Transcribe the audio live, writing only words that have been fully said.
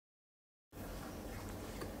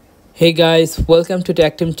Hey guys, welcome to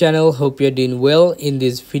Tech Team channel. Hope you're doing well. In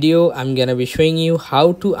this video I'm gonna be showing you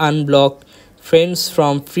how to unblock friends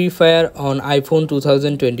from Free Fire on iPhone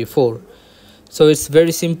 2024. So it's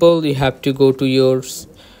very simple. You have to go to your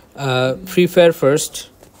Free Fire first.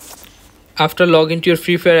 After login to your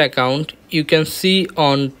Free Fire account, you can see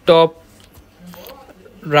on top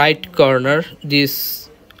right corner this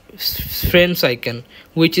friends icon,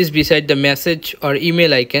 which is beside the message or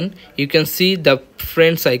email icon. You can see the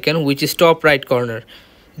friends icon, which is top right corner,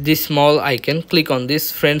 this small icon. Click on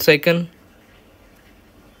this friends icon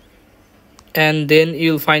and then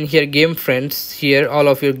you'll find here game friends, here all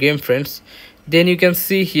of your game friends. Then you can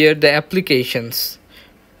see here the applications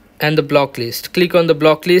and the block list. Click on the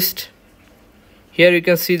block list. Here you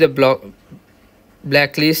can see the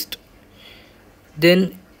blacklist.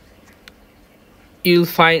 Then you'll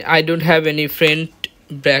find I don't have any friend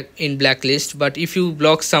in blacklist, but if you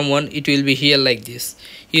block someone it will be here like this.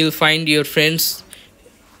 You'll find your friends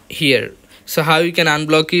here. So how you can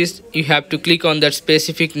unblock is you have to click on that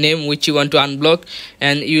specific name which you want to unblock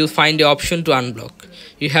and you will find the option to unblock.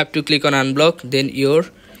 You have to click on unblock, then your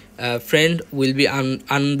friend will be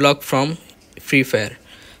unblocked from Free Fire.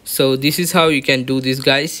 So this is how you can do this,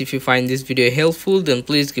 guys. If you find this video helpful, then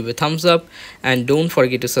please give a thumbs up and don't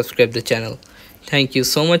forget to subscribe the channel. Thank you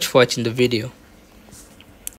so much for watching the video.